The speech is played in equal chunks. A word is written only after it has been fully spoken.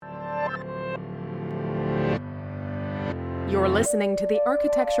You're listening to the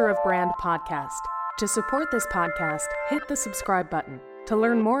Architecture of Brand podcast. To support this podcast, hit the subscribe button. To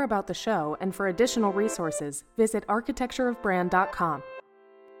learn more about the show and for additional resources, visit architectureofbrand.com.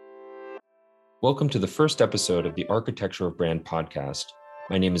 Welcome to the first episode of the Architecture of Brand podcast.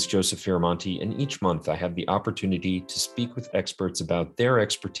 My name is Joseph Firamonti, and each month I have the opportunity to speak with experts about their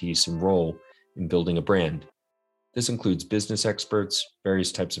expertise and role in building a brand. This includes business experts,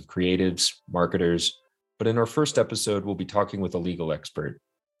 various types of creatives, marketers, but in our first episode, we'll be talking with a legal expert.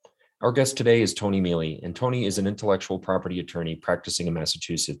 Our guest today is Tony Meile, and Tony is an intellectual property attorney practicing in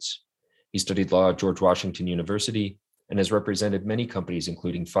Massachusetts. He studied law at George Washington University and has represented many companies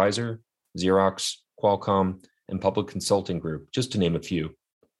including Pfizer, Xerox, Qualcomm, and Public Consulting Group, just to name a few.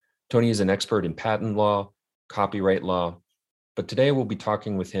 Tony is an expert in patent law, copyright law, but today we'll be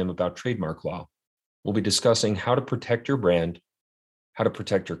talking with him about trademark law. We'll be discussing how to protect your brand, how to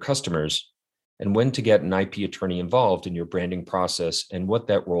protect your customers, and when to get an IP attorney involved in your branding process and what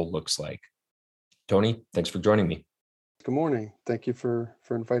that role looks like. Tony, thanks for joining me. Good morning. Thank you for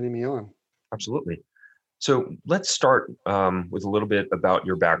inviting me on. Absolutely. So let's start with a little bit about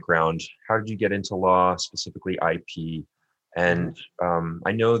your background. How did you get into law, specifically IP? And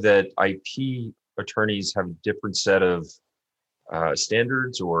I know that IP attorneys have a different set of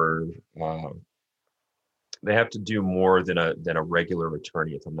standards, or they have to do more than a regular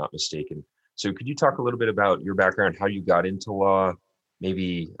attorney, if I'm not mistaken. So could you talk a little bit about your background, how you got into law,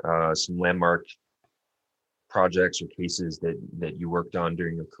 maybe some landmark projects or cases that you worked on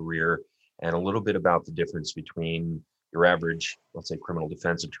during your career, and a little bit about the difference between your average, let's say, criminal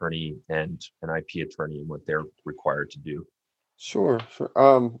defense attorney and an IP attorney and what they're required to do? Sure.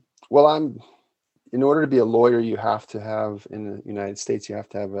 Well, in order to be a lawyer, you have to have, in the United States, you have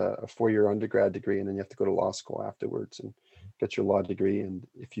to have a 4-year undergrad degree, and then you have to go to law school afterwards and get your law degree. And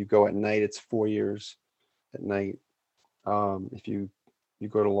if you go at night, it's 4 years at night. If you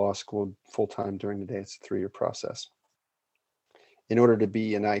go to law school full time during the day, it's a 3-year process. In order to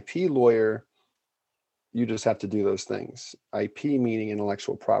be an IP lawyer, you just have to do those things. IP meaning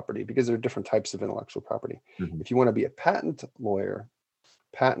intellectual property, because there are different types of intellectual property. Mm-hmm. If you want to be a patent lawyer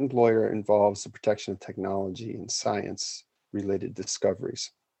involves the protection of technology and science related discoveries.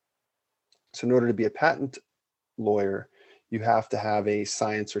 So in order to be a patent lawyer, you have to have a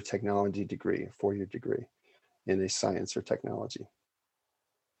science or technology degree, a 4-year degree in a science or technology.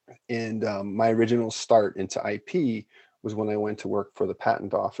 And my original start into IP was when I went to work for the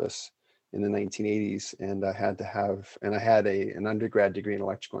patent office in the 1980s, and I had an undergrad degree in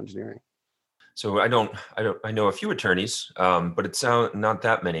electrical engineering. So I know a few attorneys, but it sounds not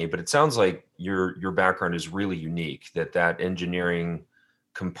that many. But it sounds like your background is really unique. That engineering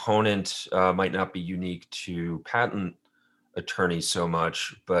component might not be unique to patent attorneys so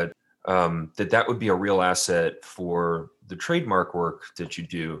much, but that would be a real asset for the trademark work that you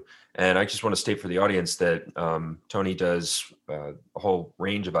do. And I just want to state for the audience that Tony does a whole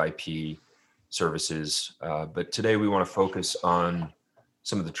range of IP services, but today we want to focus on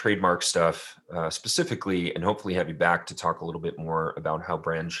some of the trademark stuff specifically, and hopefully have you back to talk a little bit more about how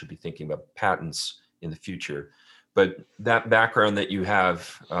brands should be thinking about patents in the future. But that background that you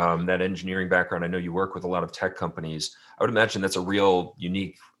have, that engineering background, I know you work with a lot of tech companies. I would imagine that's a real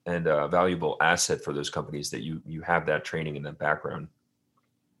unique and valuable asset for those companies that you have that training and that background.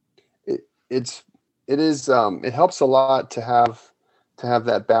 It helps a lot to have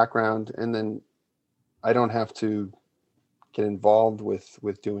that background, and then I don't have to get involved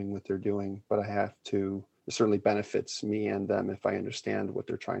with doing what they're doing, but it certainly benefits me and them if I understand what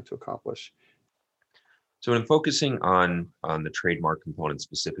they're trying to accomplish. So in focusing on the trademark component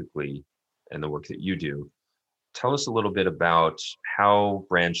specifically and the work that you do, tell us a little bit about how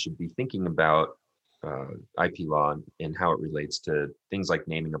brands should be thinking about IP law and how it relates to things like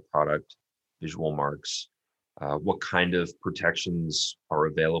naming a product, visual marks, what kind of protections are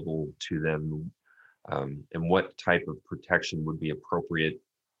available to them, and what type of protection would be appropriate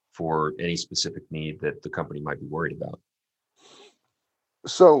for any specific need that the company might be worried about.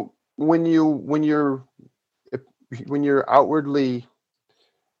 So when you're outwardly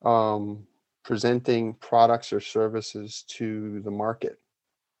presenting products or services to the market,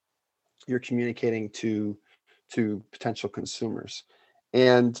 you're communicating to potential consumers,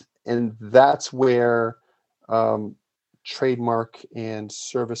 and that's where trademark and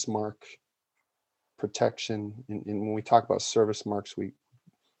service mark protection. And when we talk about service marks, we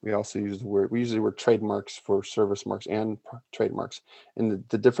also use the word trademarks for service marks and trademarks. And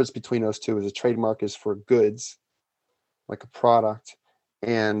the difference between those two is a trademark is for goods, like a product,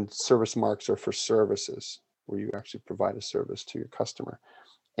 and service marks are for services, where you actually provide a service to your customer.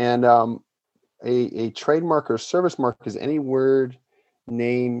 And a trademark or service mark is any word,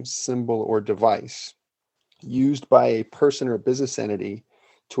 name, symbol, or device used by a person or business entity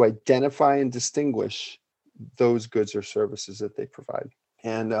to identify and distinguish those goods or services that they provide.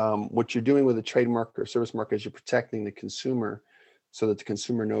 And what you're doing with a trademark or service mark is you're protecting the consumer so that the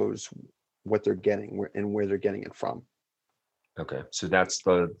consumer knows what they're getting and where they're getting it from. Okay, so that's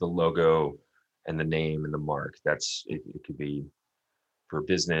the logo and the name and the mark. That's it could be for a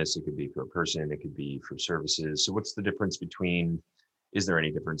business, it could be for a person, it could be for services. So what's the difference between, is there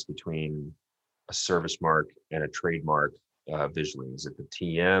any difference between a service mark and a trademark visually? Is it the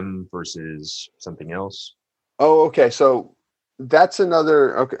TM versus something else? Oh, okay. So that's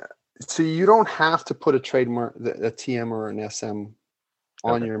another, okay. So you don't have to put a trademark, a TM or an SM on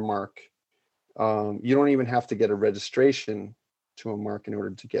Okay. your mark. You don't even have to get a registration to a mark in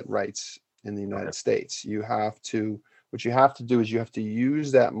order to get rights in the United States. What you have to do is you have to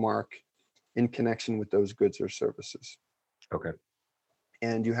use that mark in connection with those goods or services. Okay.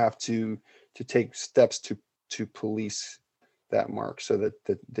 And you have to take steps to police that mark so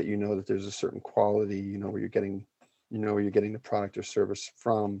that you know that there's a certain quality, you know where you're getting the product or service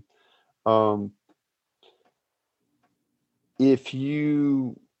from. If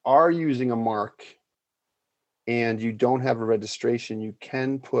you are using a mark and you don't have a registration, you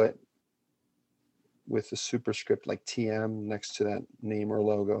can put with a superscript like TM next to that name or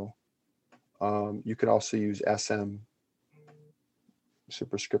logo. You could also use SM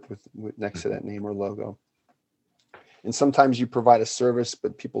superscript with next to that name or logo. And sometimes you provide a service,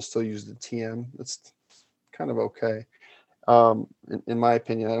 but people still use the TM. That's kind of okay. In my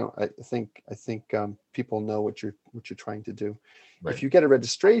opinion, I think people know what you're trying to do. Right. If you get a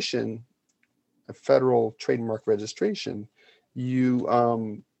registration, a federal trademark registration, you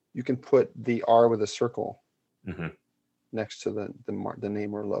can put the R with a circle next to the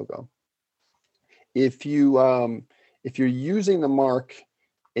name or logo. If you're using the mark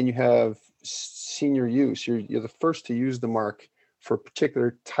and you have senior use, you're the first to use the mark for a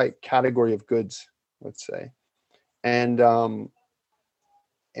particular type category of goods, let's say, and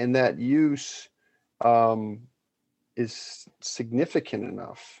that use is significant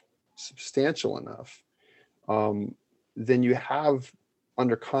enough, substantial enough, then you have,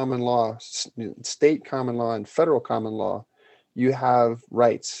 under common law, state common law and federal common law, you have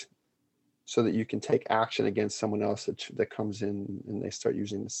rights so that you can take action against someone else that comes in and they start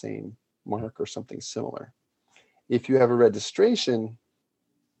using the same mark or something similar. If you have a registration,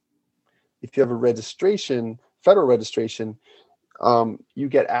 federal registration, you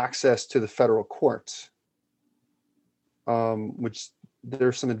get access to the federal courts, which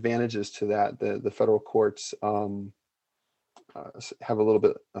there's some advantages to that. The federal courts have a little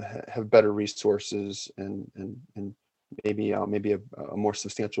bit have better resources and maybe a more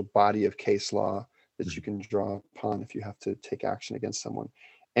substantial body of case law that you can draw upon if you have to take action against someone,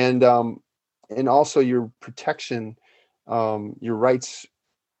 and also your protection, your rights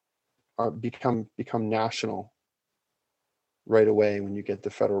become national right away when you get the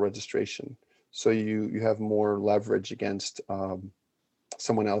federal registration. So you have more leverage against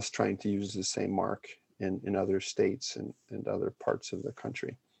someone else trying to use the same mark in other states and other parts of the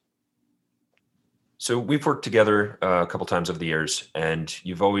country. So we've worked together a couple times over the years, and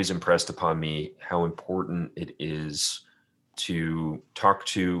you've always impressed upon me how important it is to talk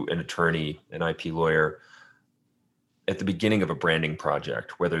to an attorney, an IP lawyer, at the beginning of a branding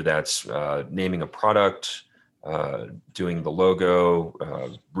project, whether that's naming a product, doing the logo,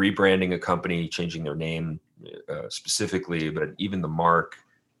 rebranding a company, changing their name specifically, but even the mark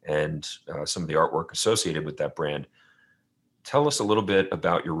and some of the artwork associated with that brand. Tell us a little bit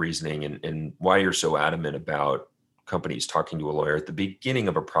about your reasoning and why you're so adamant about companies talking to a lawyer at the beginning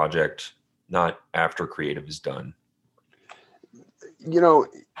of a project, not after creative is done. Well,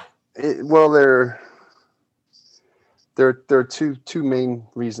 there are two main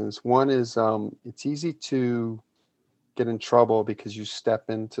reasons. One is it's easy to get in trouble because you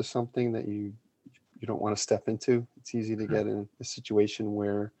step into something that you don't want to step into. It's easy to get in a situation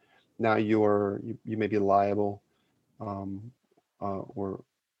where now you may be liable or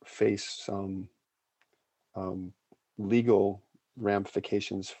face some legal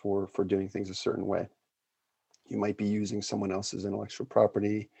ramifications for doing things a certain way. You might be using someone else's intellectual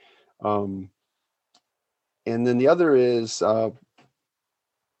property. And then the other is,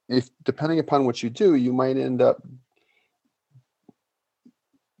 if depending upon what you do, you might end up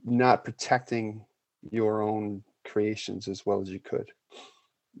not protecting your own creations as well as you could.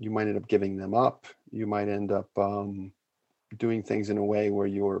 You might end up giving them up. You might end up doing things in a way where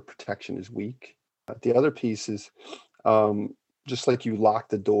your protection is weak. The other piece is, just like you lock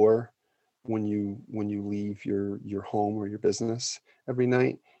the door when you leave your home or your business every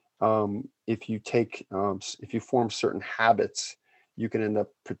night. If you form certain habits, you can end up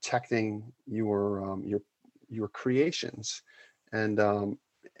protecting your creations, and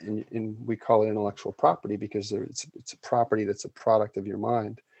we call it intellectual property because it's a property that's a product of your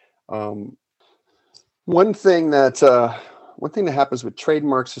mind. Um, one thing that happens with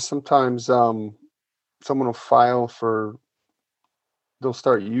trademarks is sometimes someone will file for they'll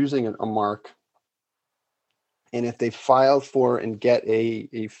start using a mark, and if they filed for and get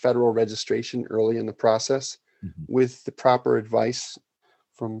a federal registration early in the process Mhm. with the proper advice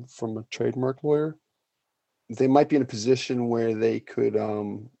from a trademark lawyer, they might be in a position where they could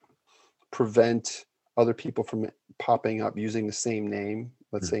prevent other people from popping up using the same name,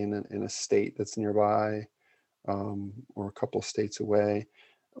 let's say in a state that's nearby, or a couple of states away.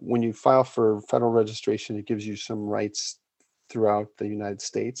 When you file for federal registration, it gives you some rights throughout the United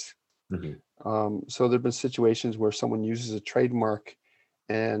States. Mhm. So there've been situations where someone uses a trademark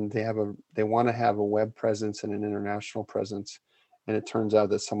and they want to have a web presence and an international presence, and it turns out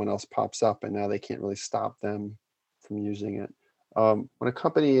that someone else pops up, and now they can't really stop them from using it. When a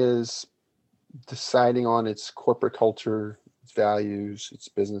company is deciding on its corporate culture, its values, its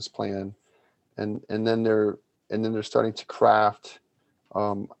business plan, and then they're starting to craft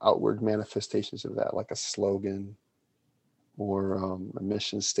outward manifestations of that, like a slogan or a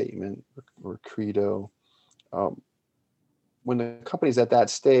mission statement or credo. Um, when the company's at that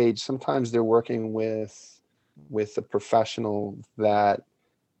stage, sometimes they're working with a professional that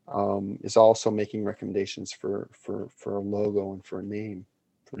is also making recommendations for a logo and for a name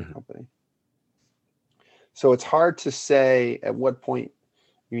for the Mhm. company. So it's hard to say at what point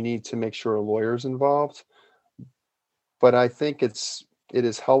you need to make sure a lawyer is involved, but I think it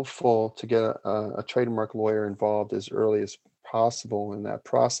is helpful to get a trademark lawyer involved as early as possible in that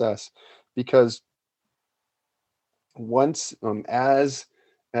process, because once as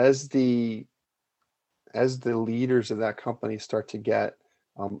the as the leaders of that company start to get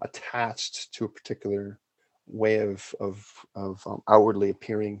attached to a particular way of outwardly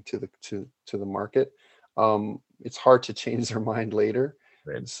appearing to the market, it's hard to change their mind later.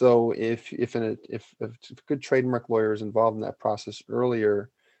 Right. So if a good trademark lawyer is involved in that process earlier,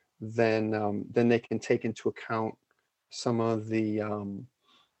 then they can take into account some of the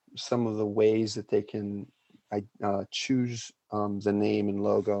ways that they can choose the name and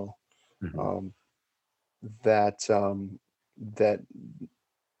logo Mhm. um, that that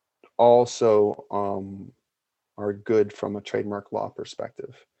also are good from a trademark law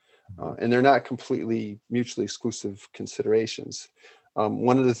perspective. Mhm. And they're not completely mutually exclusive considerations.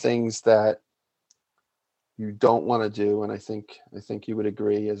 One of the things that you don't want to do, and I think you would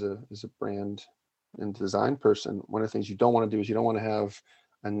agree as a brand and design person, one of the things you don't want to do is you don't want to have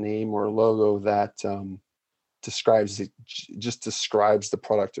a name or a logo that just describes the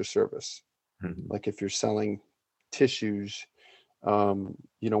product or service. Mhm. Like if you're selling tissues,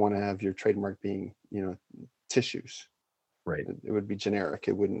 you don't want to have your trademark being, tissues. Right. It would be generic.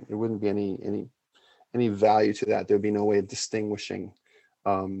 It wouldn't be any value to that. There'd be no way of distinguishing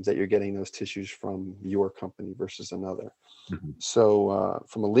that you're getting those tissues from your company versus another. Mhm. So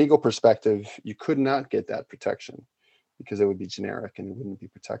from a legal perspective, you could not get that protection because it would be generic and it wouldn't be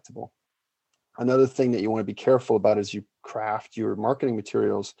protectable. Another thing that you want to be careful about as you craft your marketing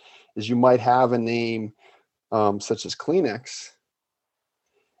materials is you might have a name such as Kleenex,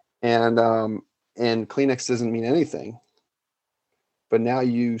 and Kleenex doesn't mean anything, but now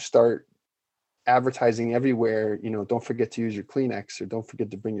you start advertising everywhere, don't forget to use your Kleenex, or don't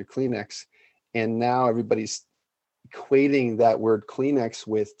forget to bring your Kleenex. And now everybody's equating that word Kleenex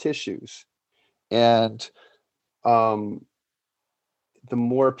with tissues. And um, the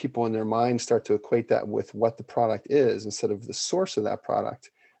more people in their mind start to equate that with what the product is instead of the source of that product,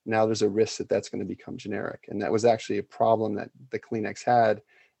 now there's a risk that that's going to become generic. And that was actually a problem that the Kleenex had.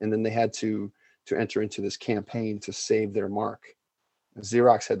 And then they had to enter into this campaign to save their mark.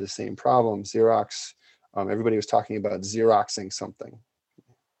 Xerox had the same problem. Everybody was talking about Xeroxing something,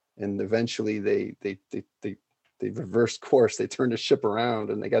 and eventually they reversed course. They turned the ship around,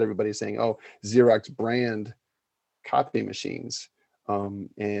 and they got everybody saying, "Oh, Xerox brand copy machines,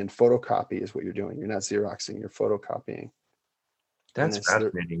 and photocopy is what you're doing. You're not Xeroxing, you're photocopying." And That's it's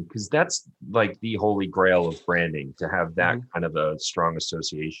there. fascinating because that's like the holy grail of branding, to have that Mhm. kind of a strong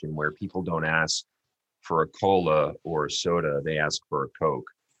association where people don't ask for a cola or a soda, they ask for a Coke.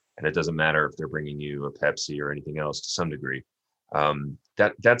 And it doesn't matter if they're bringing you a Pepsi or anything else to some degree.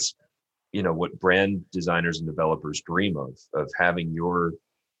 That's what brand designers and developers dream of having your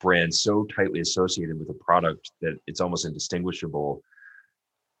brand so tightly associated with a product that it's almost indistinguishable.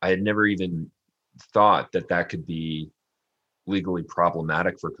 I had never even thought that could be legally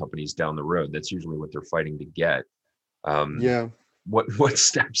problematic for companies down the road. That's usually what they're fighting to get. Yeah. What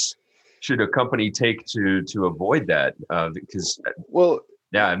steps should a company take to avoid that? Because Well,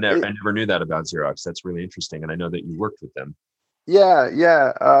 yeah, I it, never knew that about Xerox. That's really interesting, and I know that you worked with them. yeah,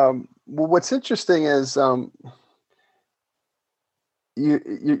 yeah. Well, what's interesting is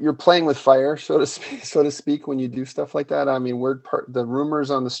you're playing with fire, so to speak, when you do stuff like that. I mean, the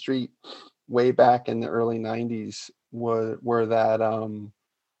rumors on the street way back in the early '90s were that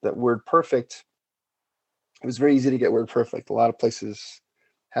that WordPerfect. It was very easy to get WordPerfect. A lot of places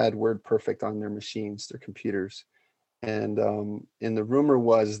had WordPerfect on their machines, their computers, and the rumor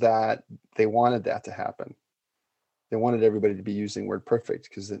was that they wanted that to happen. They wanted everybody to be using WordPerfect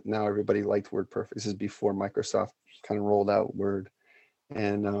because now everybody liked WordPerfect. This is before Microsoft kind of rolled out Word,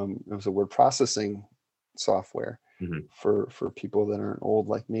 and it was a word processing software Mm-hmm. for people that aren't old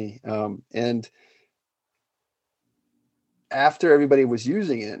like me. And after everybody was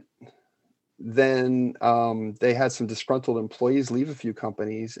using it, then they had some disgruntled employees leave a few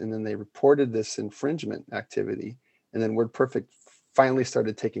companies, and then they reported this infringement activity. And then WordPerfect finally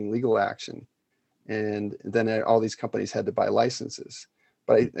started taking legal action. And then all these companies had to buy licenses.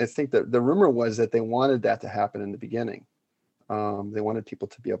 But I think that the rumor was that they wanted that to happen in the beginning. They wanted people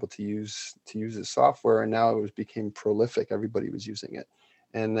to be able to use this software, and now became prolific. Everybody was using it,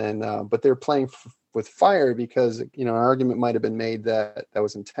 and then but they're playing with fire because an argument might have been made that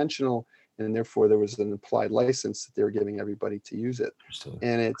was intentional, and therefore there was an implied license that they were giving everybody to use it.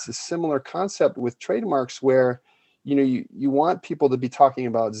 And it's a similar concept with trademarks where you want people to be talking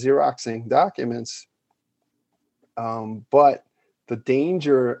about Xeroxing documents, but the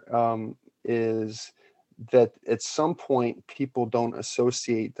danger is that at some point people don't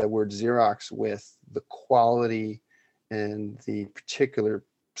associate the word Xerox with the quality and the particular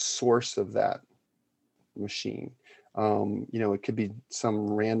source of that machine. It could be some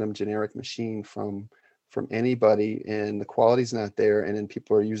random generic machine from anybody, and the quality's not there, and then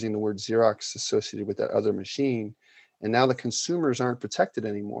people are using the word Xerox associated with that other machine, and now the consumers aren't protected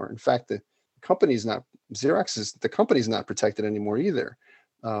anymore. In fact, the company's not the company's not protected anymore either.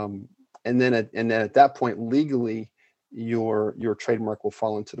 And then at that point, legally, your trademark will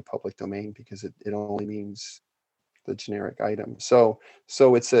fall into the public domain because it only means the generic item. So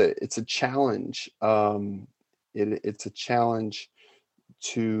it's a challenge. It's a challenge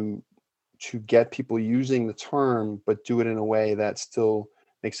to get people using the term, but do it in a way that still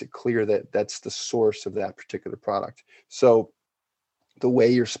makes it clear that that's the source of that particular product. So the way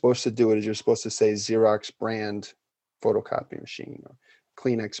you're supposed to do it is you're supposed to say Xerox brand photocopy machine, or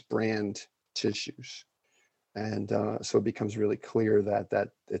Kleenex brand tissues, and so it becomes really clear that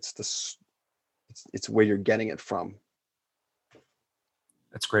it's where you're getting it from.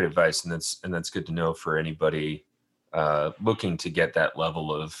 That's great advice, and that's good to know for anybody looking to get that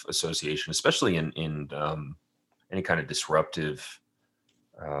level of association, especially in any kind of disruptive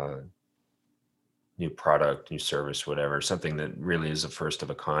new product, new service, whatever, something that really is a first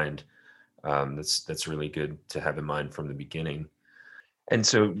of a kind. That's really good to have in mind from the beginning. And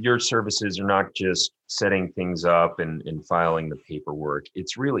so your services are not just setting things up and filing the paperwork.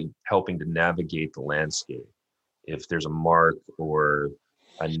 It's really helping to navigate the landscape. If there's a mark or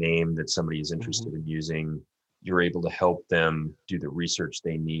a name that somebody is interested in using, you're able to help them do the research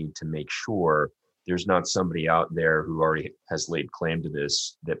they need to make sure there's not somebody out there who already has laid claim to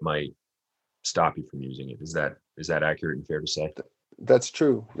this that might stop you from using it. Is that accurate and fair to say? That's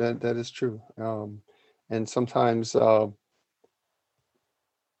true. That is true. And sometimes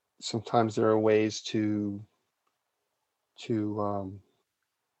there are ways to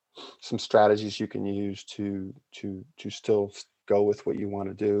some strategies you can use to still go with what you want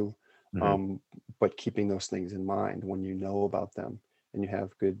to do, but keeping those things in mind when you know about them and you have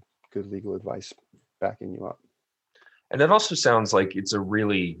good legal advice backing you up. And it also sounds like it's a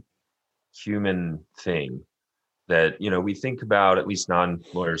really human thing that, we think about, at least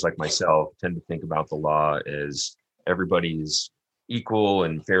non-lawyers like myself tend to think about the law as everybody's equal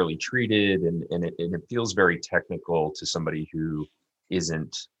and fairly treated. And it feels very technical to somebody who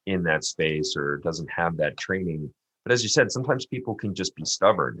isn't in that space or doesn't have that training. But as you said, sometimes people can just be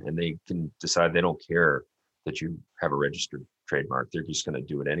stubborn and they can decide they don't care that you have a registered trademark. They're just going to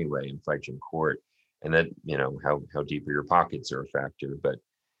do it anyway and fight you in court. And that, how deep are your pockets are a factor. But,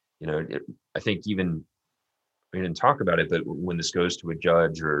 I think even we didn't talk about it, but when this goes to a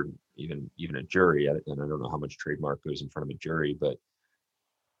judge or even a jury, and I don't know how much trademark goes in front of a jury, but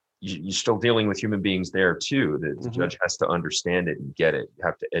you're still dealing with human beings there too. The judge has to understand it and get it. You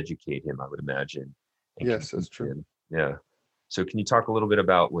have to educate him, I would imagine. Yes, that's true. Yeah. So can you talk a little bit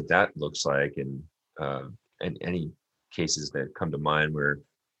about what that looks like, and any cases that come to mind where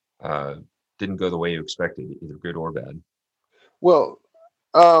uh, didn't go the way you expected, either good or bad? Well,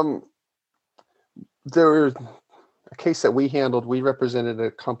 um, there was a case that we handled. We represented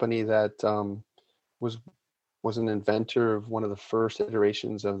a company that was was an inventor of one of the first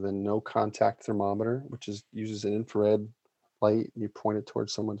iterations of the no contact thermometer, which uses an infrared light. You point it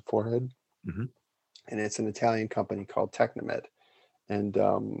towards someone's forehead, Hmm. and it's an Italian company called Technomed. And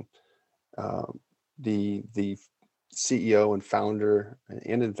uh, the CEO and founder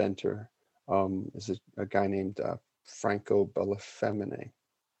and inventor is a guy named Franco Bellafemine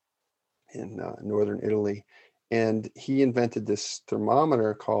in northern Italy, and he invented this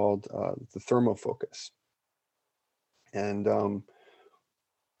thermometer called the thermofocus. And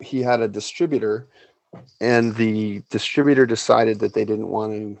he had a distributor, and the distributor decided that they didn't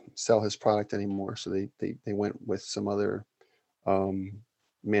want to sell his product anymore, so they went with some other um,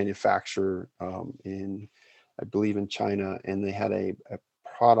 manufacturer in, I believe, in China, and they had a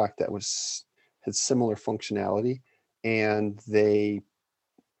product that had similar functionality, and they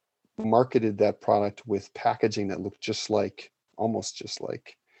marketed that product with packaging that looked almost just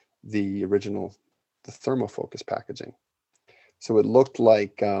like the original, the thermofocus packaging. So it looked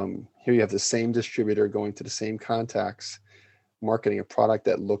like here you have the same distributor going to the same contacts, marketing a product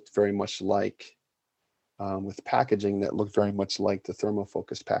that looked very much like, with packaging that looked very much like the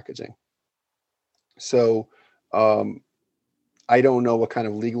thermofocus packaging. So um, I don't know what kind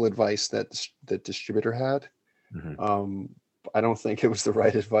of legal advice that distributor had. Hmm. Um, I don't think it was the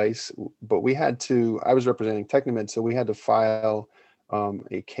right advice, but I was representing Technomed, so we had to file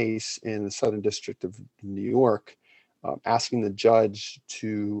a case in the Southern District of New York, asking the judge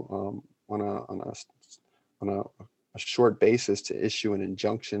to, on a short basis, to issue an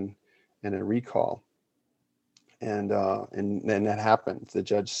injunction and a recall. And then that happened. The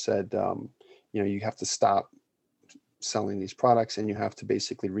judge said, you have to stop selling these products, and you have to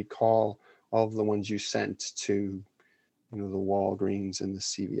basically recall all of the ones you sent to, the Walgreens and the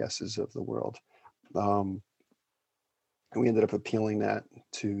CVS's of the world. And we ended up appealing that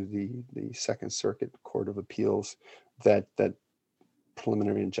to the Second Circuit Court of Appeals, that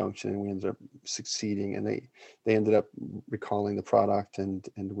preliminary injunction, and we ended up succeeding, and they ended up recalling the product, and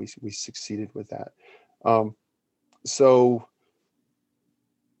we succeeded with that. Um, so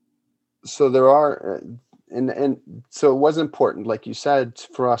so there are, and so it was important, like you said,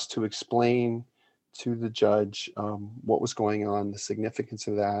 for us to explain to the judge what was going on, the significance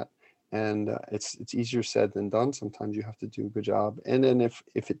of that. And it's easier said than done. Sometimes you have to do a good job. And then if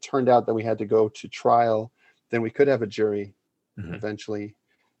it turned out that we had to go to trial, then we could have a jury Hmm. eventually,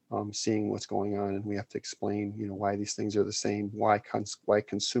 seeing what's going on, and we have to explain, why these things are the same, why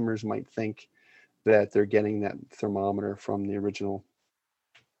consumers might think that they're getting that thermometer from the original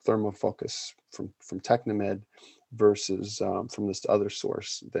thermofocus from Technomed versus from this other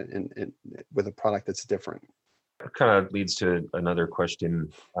source, with a product that's different. That kind of leads to another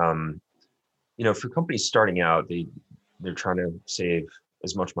question. For companies starting out, they're trying to save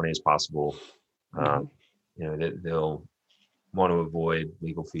as much money as possible. Uh, Mm-hmm. they'll want to avoid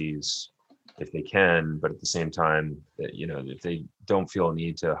legal fees if they can, but at the same time, that if they don't feel a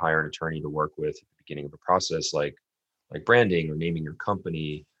need to hire an attorney to work with at the beginning of a process, like branding or naming your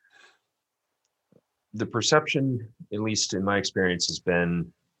company, the perception, at least in my experience, has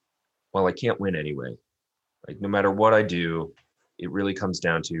been, well, I can't win anyway. Like, no matter what I do, it really comes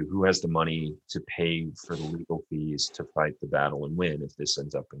down to who has the money to pay for the legal fees to fight the battle and win if this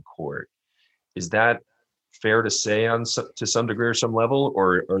ends up in court. Is that fair to say to some degree or some level,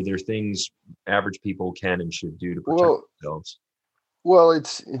 or are there things average people can and should do to protect Well, themselves? well,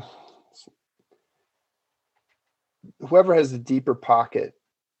 it's whoever has the deeper pocket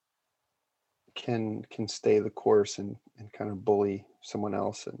can stay the course, and kind of bully someone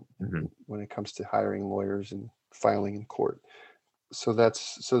else, and Hmm. when it comes to hiring lawyers and filing in court. So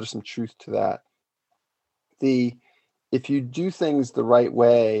there's some truth to that. The If you do things the right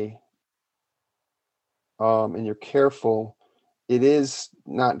way, and you're careful, it is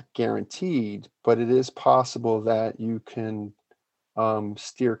not guaranteed, but it is possible that you can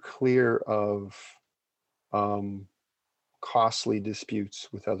steer clear of um, costly disputes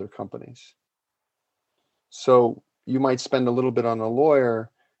with other companies. So you might spend a little bit on a lawyer,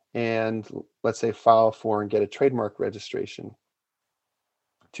 and let's say file for and get a trademark registration.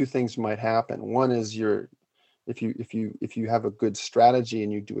 Two things might happen. One is if you have a good strategy,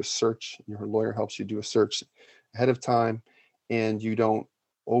 and you do a search, your lawyer helps you do a search ahead of time, and you don't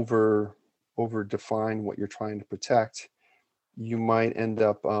over define what you're trying to protect, you might end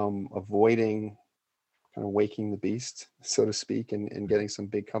up avoiding kind of waking the beast, so to speak, and getting some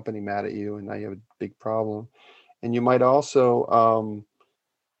big company mad at you, and now you have a big problem. And you might also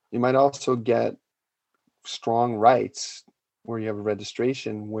get strong rights where you have a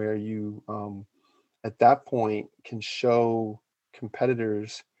registration where you at that point can show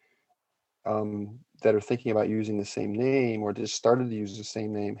competitors that are thinking about using the same name or just started to use the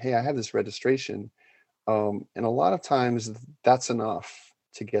same name. Hey, I have this registration. And a lot of times that's enough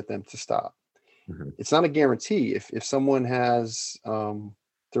to get them to stop. It's not a guarantee. If someone has, they're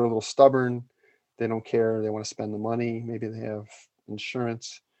a little stubborn, they don't care, they want to spend the money, maybe they have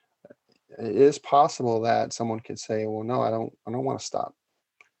insurance. It is possible that someone could say, well, no, I don't want to stop.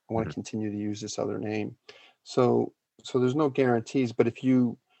 I want to continue to use this other name. So there's no guarantees, but if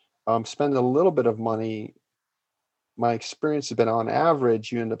you spend a little bit of money, my experience has been on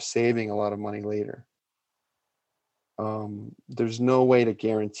average, you end up saving a lot of money later. There's no way to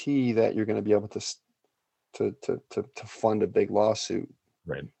guarantee that you're going to be able to fund a big lawsuit.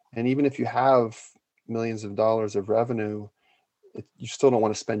 Right. And even if you have millions of dollars of revenue, you still don't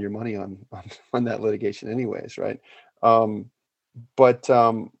want to spend your money on that litigation anyways, right? But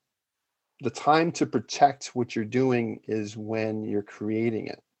the time to protect what you're doing is when you're creating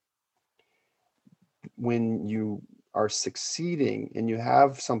it. When you are succeeding and you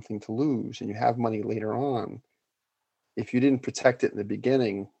have something to lose and you have money later on, if you didn't protect it in the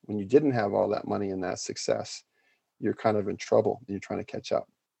beginning, when you didn't have all that money and that success, you're kind of in trouble and you're trying to catch up.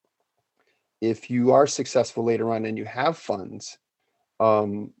 If you are successful later on and you have funds,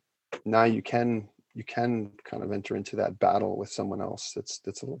 now you can kind of enter into that battle with someone else that's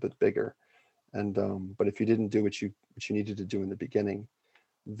a little bit bigger. And but if you didn't do what you needed to do in the beginning,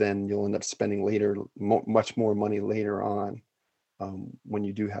 then you'll end up spending later much more money later on when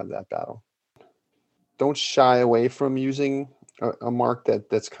you do have that battle. Don't shy away from using a mark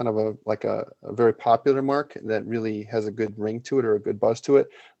that's kind of a very popular mark that really has a good ring to it or a good buzz to it.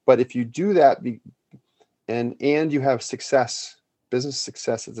 But if you do that and you have success, business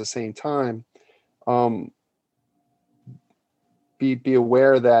success at the same time, be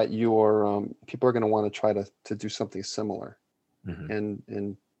aware that your people are going to want to try to do something similar, and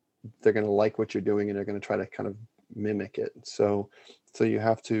they're going to like what you're doing and they're going to try to kind of mimic it. So you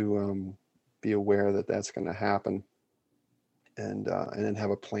have to be aware that that's going to happen, and then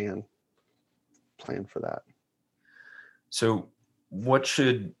have a plan for that. So what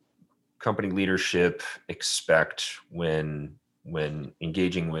should company leadership expect when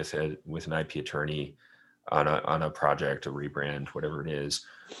engaging with an IP attorney on a project, a rebrand, whatever it is?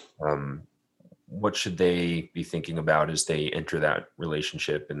 What should they be thinking about as they enter that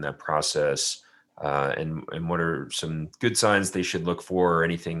relationship and that process? And what are some good signs they should look for, or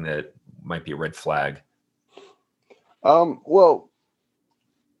anything that might be a red flag? Well,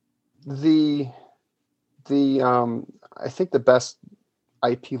 I think the best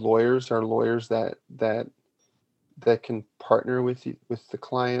IP lawyers are lawyers that can partner with the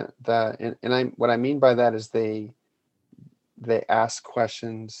client. What I mean by that is they ask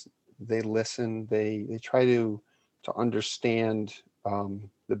questions, they listen, they try to understand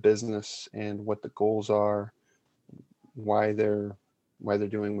the business and what the goals are, why they're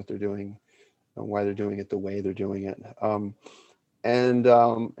doing what they're doing, and why they're doing it the way they're doing it. And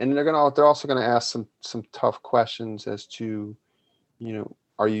they're also gonna ask some tough questions as to,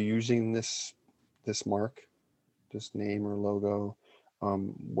 are you using this mark, this name or logo?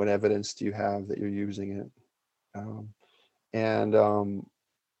 What evidence do you have that you're using it?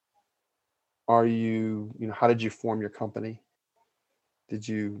 Are you, how did you form your company? Did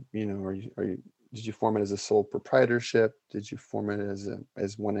you, did you form it as a sole proprietorship? Did you form it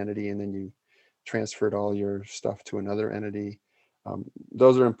as one entity and then you transferred all your stuff to another entity?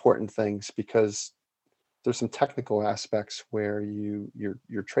 Those are important things because there's some technical aspects where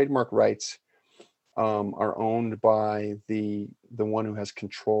your trademark rights are owned by the one who has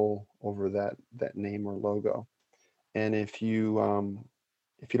control over that name or logo. And if you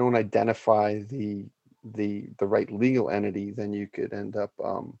don't identify the right legal entity, then you could end up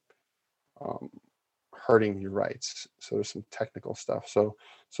hurting your rights. So there's some technical stuff. So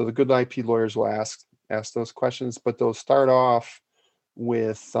the good IP lawyers will ask those questions, but they'll start off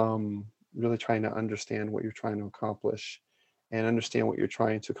with really trying to understand what you're trying to accomplish, and understand what you're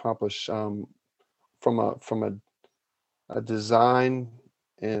trying to accomplish from a design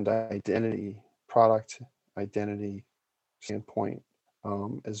and product identity standpoint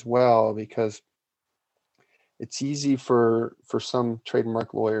as well, because it's easy for some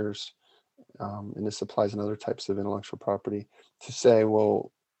trademark lawyers, and this applies in other types of intellectual property, to say,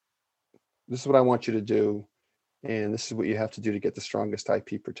 well, this is what I want you to do, and this is what you have to do to get the strongest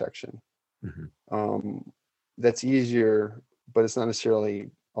IP protection. That's easier, but it's not necessarily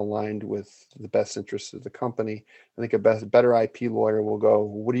aligned with the best interests of the company. I think a better IP lawyer will go,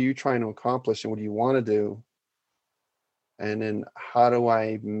 what are you trying to accomplish and what do you want to do? And then how do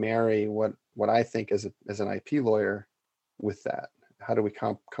I marry what I think as an IP lawyer with that? How do we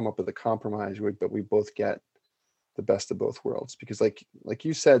come up with a compromise but we both get the best of both worlds? Because like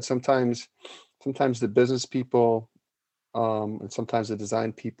you said, sometimes the business people and sometimes the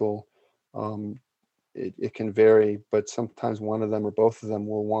design people, it can vary, but sometimes one of them or both of them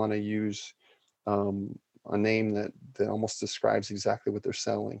will want to use a name that almost describes exactly what they're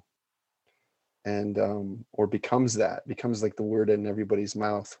selling, and or becomes like the word in everybody's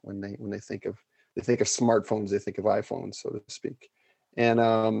mouth when they think of smartphones, they think of iPhones, so to speak. And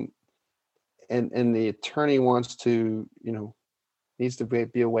and the attorney wants to, needs to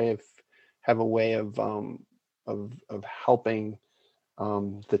be a way of helping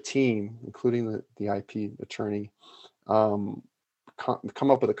the team, including the IP attorney, come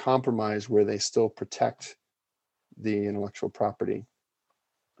up with a compromise where they still protect the intellectual property,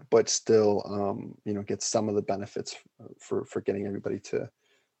 but still, get some of the benefits for getting everybody to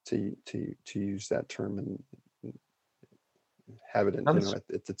use that term and have it,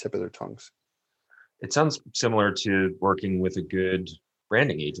 at the tip of their tongues. It sounds similar to working with a good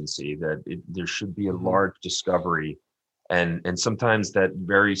branding agency, that there should be a large discovery, and sometimes that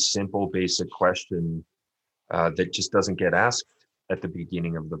very simple, basic question that just doesn't get asked at the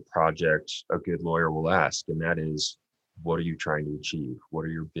beginning of the project, a good lawyer will ask, and that is, what are you trying to achieve? What are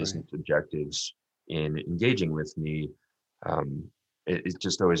your business objectives in engaging with me? It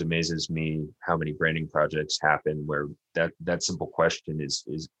just always amazes me how many branding projects happen where that simple question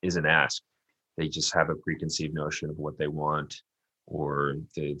isn't asked. They just have a preconceived notion of what they want, or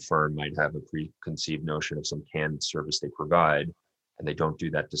the firm might have a preconceived notion of some canned service they provide, and they don't do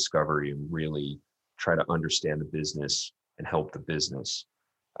that discovery and really try to understand the business and help the business.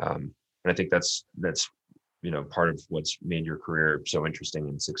 And I think that's part of what's made your career so interesting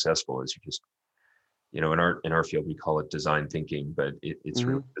and successful is you just, in our field we call it design thinking, but it's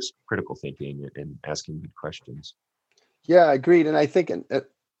really just critical thinking and asking good questions. Yeah, agreed. And I think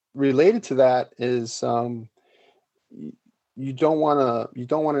related to that is you don't want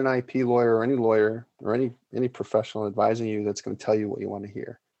an IP lawyer or any lawyer or any professional advising you that's going to tell you what you want to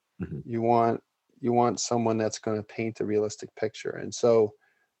hear. You want someone that's going to paint a realistic picture. And so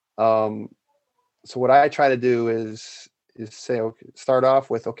so what I try to do is say, okay, start off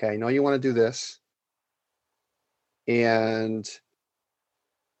with, okay, I know you want to do this, and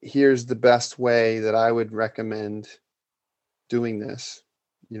here's the best way that I would recommend doing this,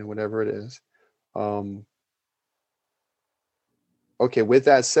 whatever it is. Okay, with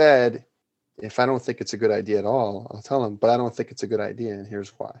that said, if I don't think it's a good idea at all, I'll tell them, but I don't think it's a good idea, and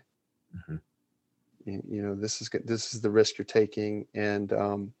here's why. This is the risk you're taking, and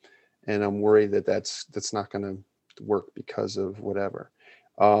I'm worried that's not going to work because of whatever.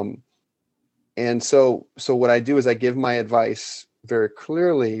 And so what I do is I give my advice very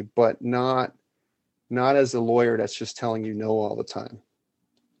clearly, but not as a lawyer that's just telling you no all the time,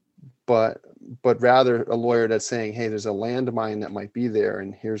 but rather a lawyer that's saying, hey, there's a landmine that might be there,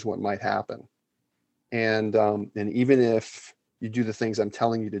 and here's what might happen. And even if you do the things I'm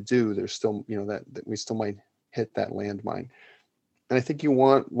telling you to do, there's still, that we still might hit that landmine. And I think you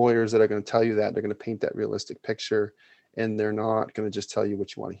want lawyers that are going to tell you that. They're going to paint that realistic picture, and they're not going to just tell you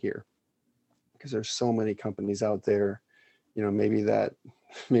what you want to hear. Because there's so many companies out there, maybe that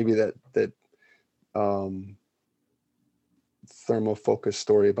Thermo Focus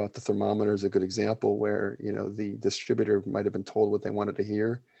story about the thermometer is a good example where, the distributor might have been told what they wanted to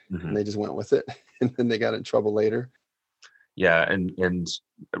hear, and they just went with it, and then they got in trouble later. Yeah. And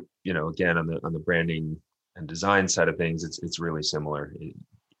again, on the branding and design side of things, it's really similar.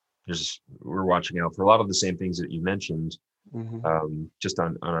 We're watching out for a lot of the same things that you mentioned. Just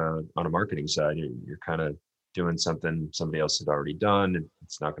on a marketing side, you're kind of doing something somebody else has already done, and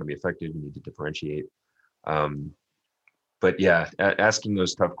it's not going to be effective. You need to differentiate. But yeah, asking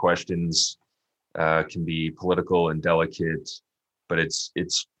those tough questions can be political and delicate, but it's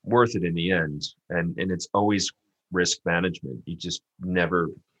worth it in the end. And it's always risk management. You just never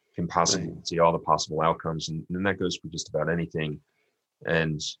can possibly see all the possible outcomes. And that goes for just about anything.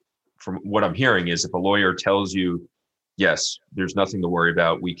 And from what I'm hearing is, if a lawyer tells you, yes, there's nothing to worry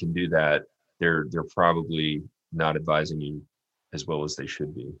about, we can do that, they're probably not advising you as well as they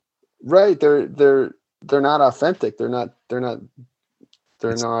should be. Right. They're not authentic. They're not a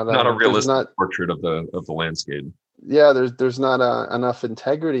realistic portrait of the landscape. Yeah, there's not enough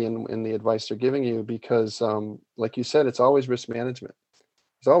integrity in the advice they're giving you, because like you said, it's always risk management.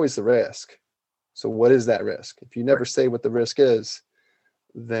 There's always the risk. So what is that risk? If you never say what the risk is,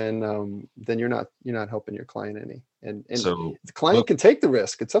 then you're not helping your client any. And So the client can take the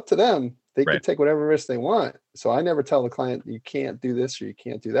risk. It's up to them. They can Right. take whatever risk they want. So I never tell the client you can't do this or you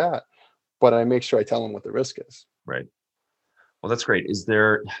can't do that, but I make sure I tell them what the risk is. Right. Well, that's great.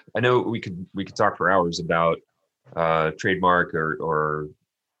 I know we could talk for hours about trademark or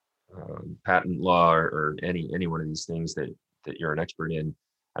patent law or any one of these things that you're an expert in.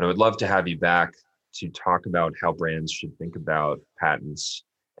 And I would love to have you back to talk about how brands should think about patents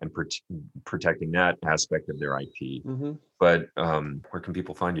and protecting that aspect of their IP. Mm-hmm. But where can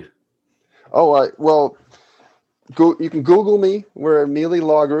people find you? Oh, well, you can Google me. We're a Meile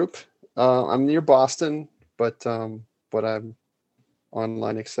Law Group. I'm near Boston, but I'm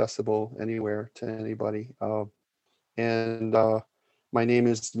online accessible anywhere to anybody. And my name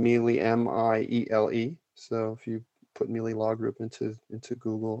is Meile, Miele. So if you put Meile Law Group into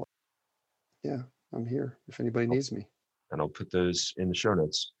Google, yeah, I'm here if anybody needs me. And I'll put those in the show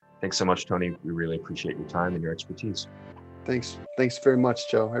notes. Thanks so much, Tony. We really appreciate your time and your expertise. Thanks very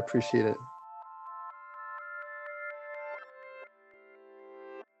much, Joe. I appreciate it.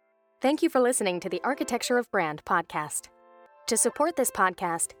 Thank you for listening to the Architecture of Brand podcast. To support this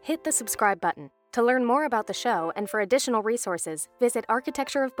podcast, hit the subscribe button. To learn more about the show and for additional resources, visit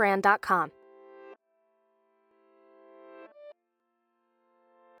architectureofbrand.com.